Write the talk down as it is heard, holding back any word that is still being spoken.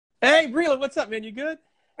Hey, Breland, what's up, man? You good?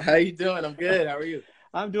 How you doing? I'm good. How are you?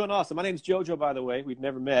 I'm doing awesome. My name's JoJo, by the way. We've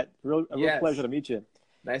never met. A real pleasure Yes. to meet you.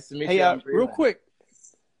 Nice to meet Hey, you. I'm real Breland. quick,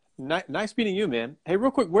 nice meeting you, man. Hey,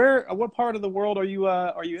 real quick, what part of the world are you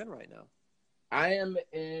in right now? I am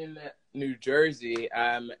in New Jersey.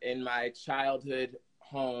 I'm in my childhood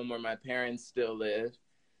home where my parents still live,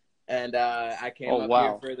 and I came Oh, up here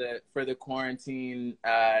wow. for the quarantine,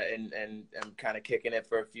 and I'm kind of kicking it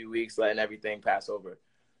for a few weeks, letting everything pass over.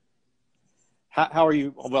 How are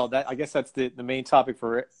you? Well, I guess that's the main topic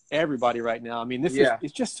for everybody right now. I mean, Yeah.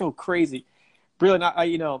 it's just so crazy. Breland,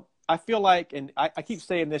 I feel like, and I keep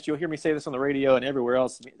saying this, you'll hear me say this on the radio and everywhere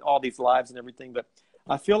else, all these lives and everything, but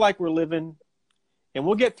I feel like we're living, and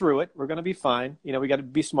we'll get through it. We're going to be fine. We got to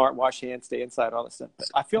be smart, wash hands, stay inside, all that stuff. But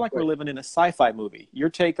I feel Of like we're course. living in a sci-fi movie. Your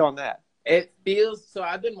take on that? It feels so.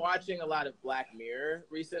 I've been watching a lot of Black Mirror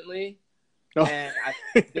recently, Oh. and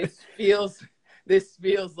this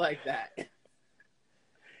feels like that.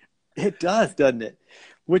 It does, doesn't it?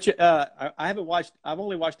 Which I haven't watched. I've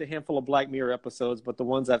only watched a handful of Black Mirror episodes, but the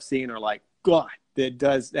ones I've seen are like, God, it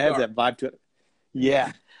has that vibe to it.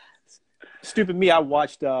 Yeah. Stupid me, I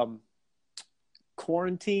watched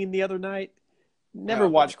Quarantine the other night. Never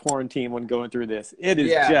watched Quarantine when going through this. It is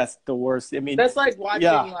just the worst. I mean, That's like watching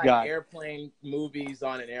God. airplane movies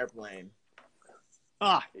on an airplane.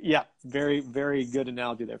 Yeah, very, very good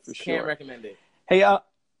analogy there for sure. Can't recommend it. Hey,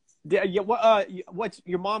 what's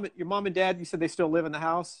your mom and dad? You said they still live in the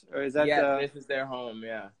house, or is that? This is their home.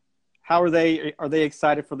 Yeah. How are they? Are they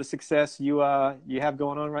excited for the success you have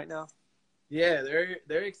going on right now? Yeah,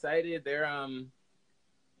 they're excited. They've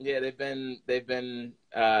been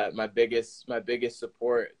my biggest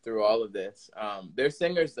support through all of this. They're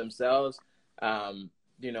singers themselves.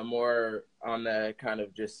 More on the kind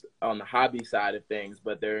of just on the hobby side of things,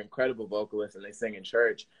 but they're incredible vocalists and they sing in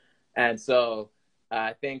church. And so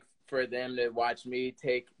I think for them to watch me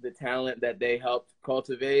take the talent that they helped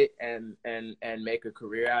cultivate and make a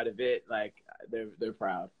career out of it, like they're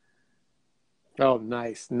proud. Oh,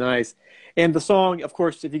 nice. And the song, of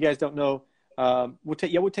course, if you guys don't know,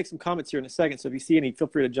 we'll take some comments here in a second. So if you see any, feel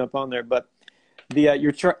free to jump on there. But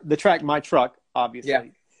the track "My Truck," obviously. Yeah.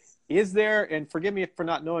 Is there, and forgive me for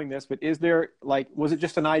not knowing this, but is there, was it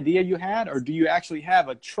just an idea you had, or do you actually have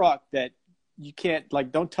a truck that you can't,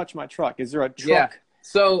 don't touch my truck? Is there a truck? Yeah.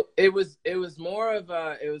 So it was more of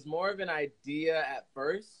an idea at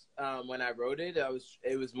first. When I wrote it,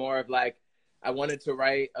 it was more of I wanted to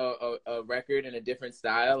write a record in a different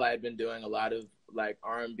style. I had been doing a lot of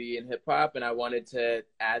R&B and hip hop, and I wanted to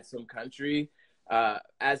add some country.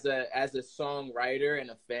 As a songwriter and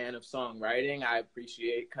a fan of songwriting, I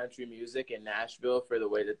appreciate country music in Nashville for the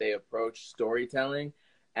way that they approach storytelling.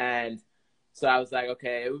 And so I was like,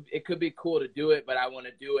 okay, it could be cool to do it, but I want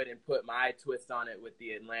to do it and put my twist on it with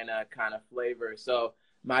the Atlanta kind of flavor. So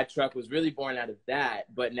My Truck was really born out of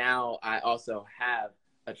that, but now I also have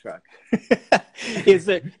a truck. Is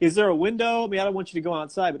there a window? I mean, I don't want you to go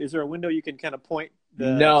outside, but is there a window you can kind of point?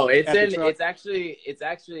 No, it's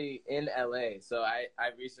actually in LA. So I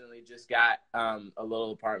recently just got a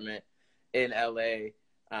little apartment in LA,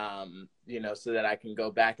 so that I can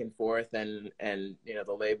go back and forth and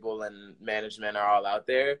the label and management are all out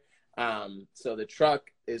there. So the truck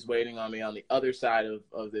is waiting on me on the other side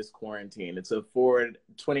of this quarantine. It's a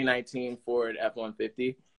 2019 Ford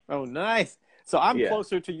F-150. Oh, nice. So I'm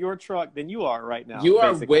closer to your truck than you are right now. You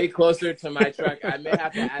are way closer to my truck. I may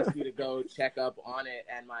have to ask you to go check up on it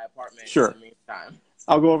and my apartment in the meantime.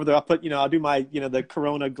 I'll go over there. I'll do my, the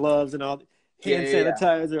Corona gloves and all, hand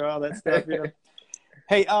sanitizer, all that stuff.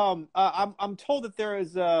 Hey, I'm told that there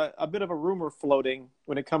is a bit of a rumor floating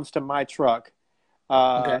when it comes to My Truck.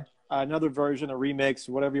 Another version, a remix,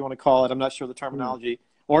 whatever you want to call it. I'm not sure the terminology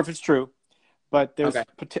or if it's true, but there's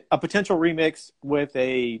a potential remix with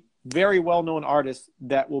a very well-known artist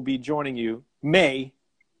that will be joining you, May,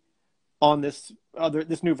 on this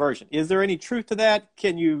new version. Is there any truth to that?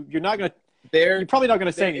 You're probably not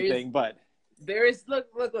gonna say anything, but there is look.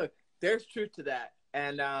 There's truth to that,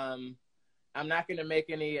 and I'm not gonna make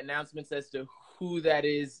any announcements as to who that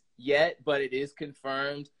is yet, but it is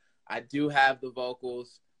confirmed. I do have the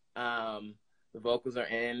vocals. The vocals are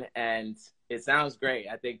in, and it sounds great.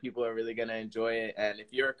 I think people are really gonna enjoy it, and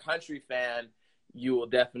if you're a country fan, you will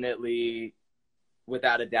definitely,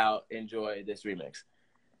 without a doubt, enjoy this remix.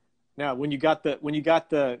 Now, when you got the,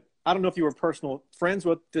 I don't know if you were personal friends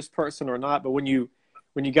with this person or not, but when you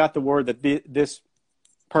got the word that this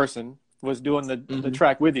person was doing the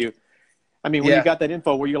track with you, I mean, when you got that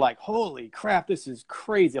info, were you like, holy crap, this is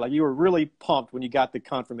crazy? Like, you were really pumped when you got the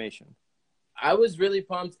confirmation. I was really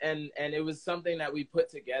pumped, and it was something that we put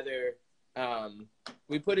together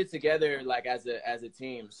we put it together like as a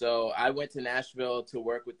team. So I went to Nashville to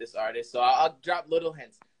work with this artist. So I'll drop little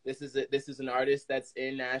hints. This is an artist that's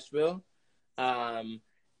in Nashville,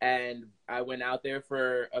 and I went out there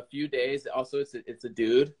for a few days. Also, it's a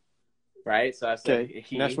dude, right? So I said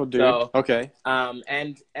he. Nashville dude. So, okay.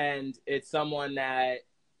 And it's someone that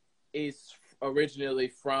is originally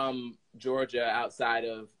from Georgia, outside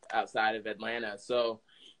of Atlanta. So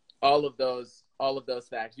all of those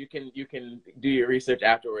facts, you can do your research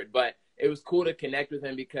afterward. But it was cool to connect with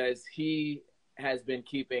him because he has been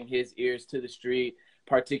keeping his ears to the street,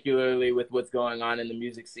 particularly with what's going on in the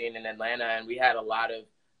music scene in Atlanta. And we had a lot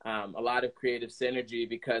of creative synergy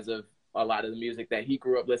because of a lot of the music that he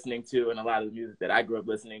grew up listening to and a lot of the music that I grew up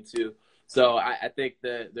listening to. So I think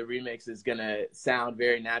the remix is going to sound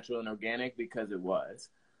very natural and organic because it was.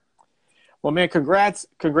 Well, man, congrats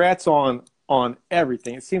on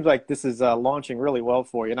everything. It seems like this is launching really well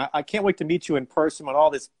for you. And I can't wait to meet you in person when all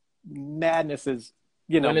this madness is,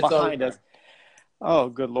 behind us. Oh,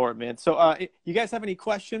 good Lord, man. So you guys have any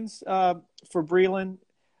questions for Breland?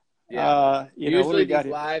 Yeah. Usually these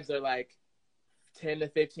lives are like 10 to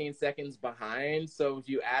 15 seconds behind. So if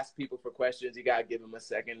you ask people for questions, you got to give them a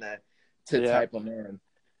second to type them in.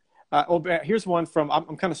 Here's one from,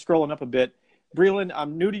 I'm kind of scrolling up a bit. Breland,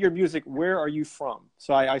 I'm new to your music. Where are you from?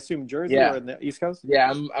 So I assume Jersey or in the East Coast? Yeah,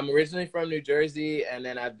 I'm originally from New Jersey, and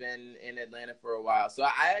then I've been in Atlanta for a while. So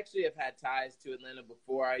I actually have had ties to Atlanta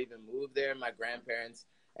before I even moved there. My grandparents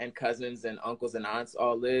and cousins and uncles and aunts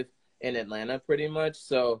all live in Atlanta pretty much.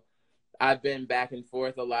 So I've been back and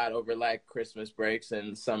forth a lot over like Christmas breaks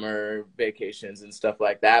and summer vacations and stuff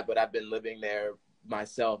like that. But I've been living there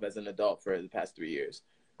myself as an adult for the past 3 years.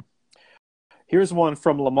 Here's one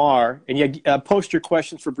from Lamar, and post your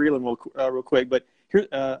questions for Breland real quick. But here,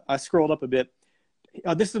 I scrolled up a bit.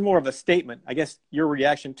 This is more of a statement. I guess your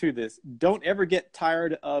reaction to this. Don't ever get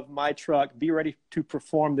tired of my truck. Be ready to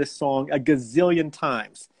perform this song a gazillion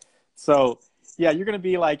times. So, yeah, you're going to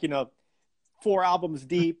be like, 4 albums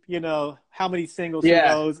deep, how many singles he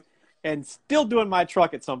knows, and still doing my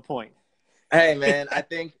truck at some point. Hey, man, I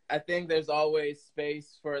think there's always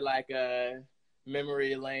space for like a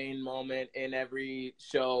memory lane moment in every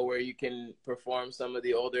show where you can perform some of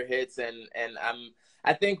the older hits, and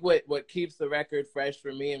I think what keeps the record fresh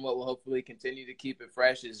for me and what will hopefully continue to keep it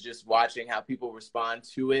fresh is just watching how people respond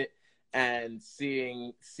to it and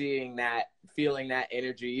seeing that, feeling that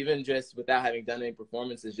energy, even just without having done any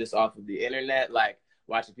performances, just off of the internet, like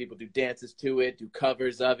watching people do dances to it, do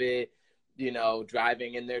covers of it,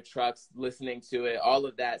 driving in their trucks, listening to it. All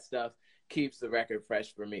of that stuff keeps the record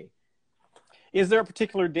fresh for me. Is there a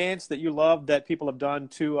particular dance that you love that people have done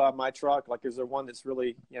to My Truck? Like, is there one that's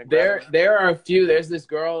really there are a few. There's this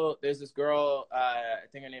girl. I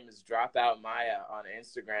think her name is Dropout Maya on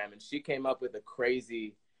Instagram, and she came up with a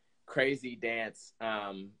crazy dance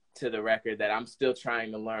to the record that I'm still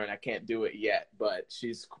trying to learn. I can't do it yet, but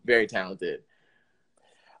she's very talented.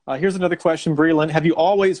 Here's another question, Breland. Have you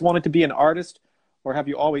always wanted to be an artist, or have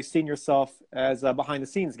you always seen yourself as a behind the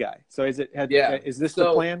scenes guy? So is this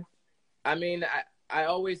the plan? I mean, I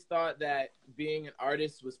always thought that being an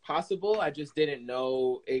artist was possible. I just didn't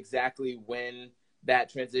know exactly when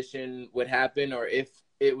that transition would happen or if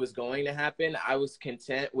it was going to happen. I was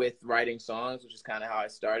content with writing songs, which is kind of how I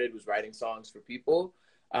started, was writing songs for people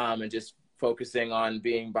and just focusing on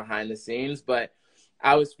being behind the scenes. But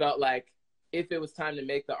I always felt like if it was time to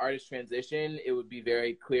make the artist transition, it would be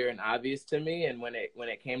very clear and obvious to me. And when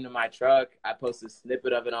it came to My Truck, I posted a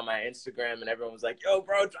snippet of it on my Instagram, and everyone was like, "Yo,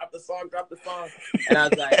 bro, drop the song." And I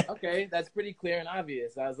was like, okay, that's pretty clear and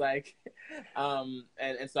obvious. I was like,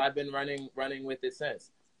 and so I've been running with it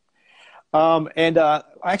since.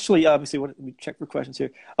 Actually, let me check for questions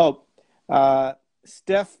here.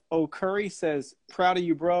 Steph O'Curry says, "Proud of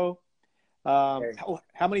you, bro." How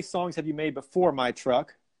many songs have you made before My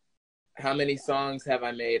Truck? How many songs have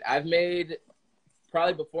I made? I've made,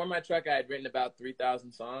 probably before My Truck, I had written about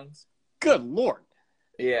 3,000 songs. Good Lord.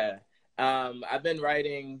 Yeah. I've been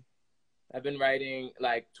writing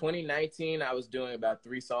like 2019, I was doing about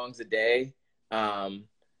 3 songs a day.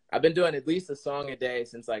 I've been doing at least a song a day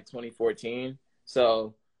since like 2014.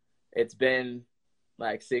 So it's been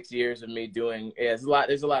like 6 years of me doing, there's a lot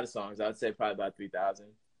of songs. I would say probably about 3,000.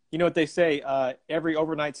 You know what they say, every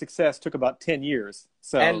overnight success took about 10 years.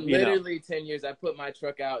 So, and literally 10 years. I put My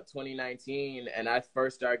Truck out 2019, and I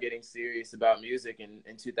first started getting serious about music in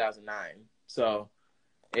 2009. So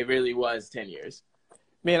it really was 10 years.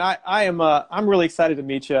 Man, I'm really excited to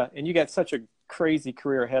meet you, and you got such a crazy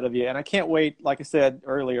career ahead of you. And I can't wait, like I said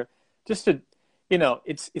earlier, just to,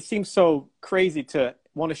 it seems so crazy to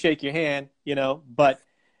want to shake your hand, but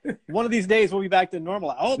one of these days we'll be back to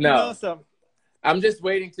normal. I hope, No. you know, so. I'm just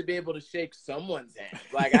waiting to be able to shake someone's hand.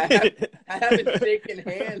 Like I haven't shaken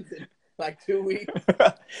hands in like 2 weeks.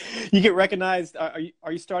 You get recognized.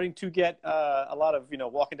 Are you starting to get a lot of, you know,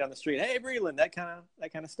 walking down the street? Hey, Breland, that kind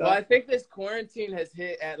of stuff. Well, I think this quarantine has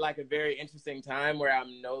hit at like a very interesting time where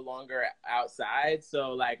I'm no longer outside.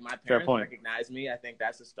 So like my parents recognize me. I think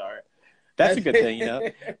that's a start. That's a good thing, you know.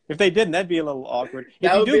 If they didn't, that'd be a little awkward.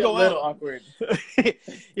 That would be a little awkward.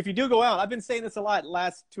 If you do go out, I've been saying this a lot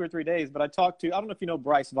last 2 or 3 days, but I don't know if you know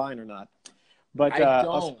Bryce Vine or not. But I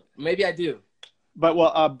don't. Maybe I do. But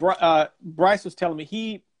Bryce was telling me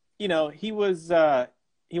he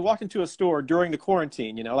walked into a store during the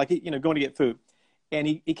quarantine, you know, like, you know, going to get food, and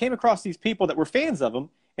he came across these people that were fans of him,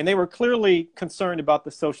 and they were clearly concerned about the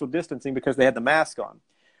social distancing because they had the mask on,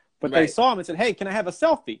 but they saw him and said, "Hey, can I have a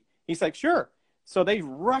selfie?" He's like, "Sure." So they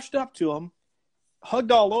rushed up to him,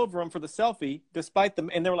 hugged all over him for the selfie, despite them.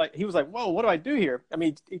 And they were like, he was like, "Whoa, what do I do here?" I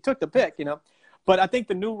mean, he took the pic, you know. But I think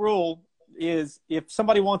the new rule is if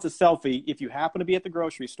somebody wants a selfie, if you happen to be at the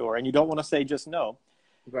grocery store and you don't want to say just no,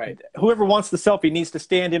 right? Whoever wants the selfie needs to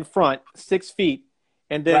stand in front 6 feet,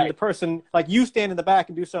 and then the person, like you, stand in the back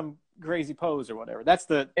and do some crazy pose or whatever.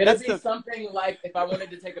 It'll be something like if I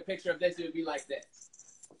wanted to take a picture of this, it would be like this.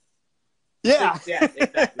 Yeah. Yeah,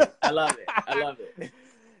 exactly. I love it.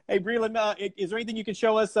 Hey, Breland, is there anything you can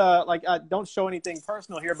show us? Don't show anything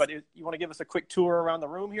personal here, but you want to give us a quick tour around the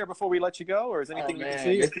room here before we let you go, or is there anything you can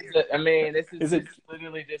see? I'm in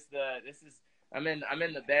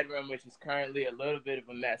the bedroom, which is currently a little bit of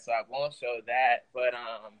a mess, so I won't show that. But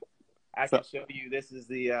I can show you. This is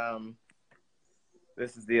the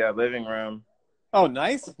living room. Oh,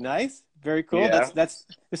 nice, very cool. Yeah. This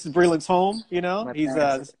is Breland's home. You know, he's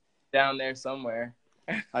down there somewhere.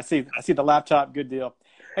 I see the laptop. Good deal.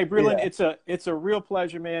 Hey, Breland, it's a real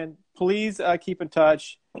pleasure, man. Please keep in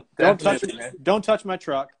touch. Don't touch my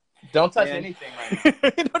truck. Don't touch anything right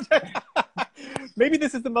now. Maybe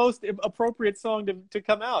this is the most appropriate song to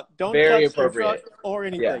come out. Don't Very touch appropriate. your truck or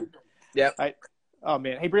anything. Yeah. Yep. Oh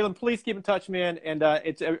man. Hey, Breland, please keep in touch, man. And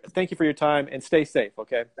thank you for your time and stay safe.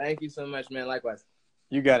 Okay. Thank you so much, man. Likewise.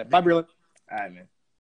 You got it. Bye, Breland. All right, man.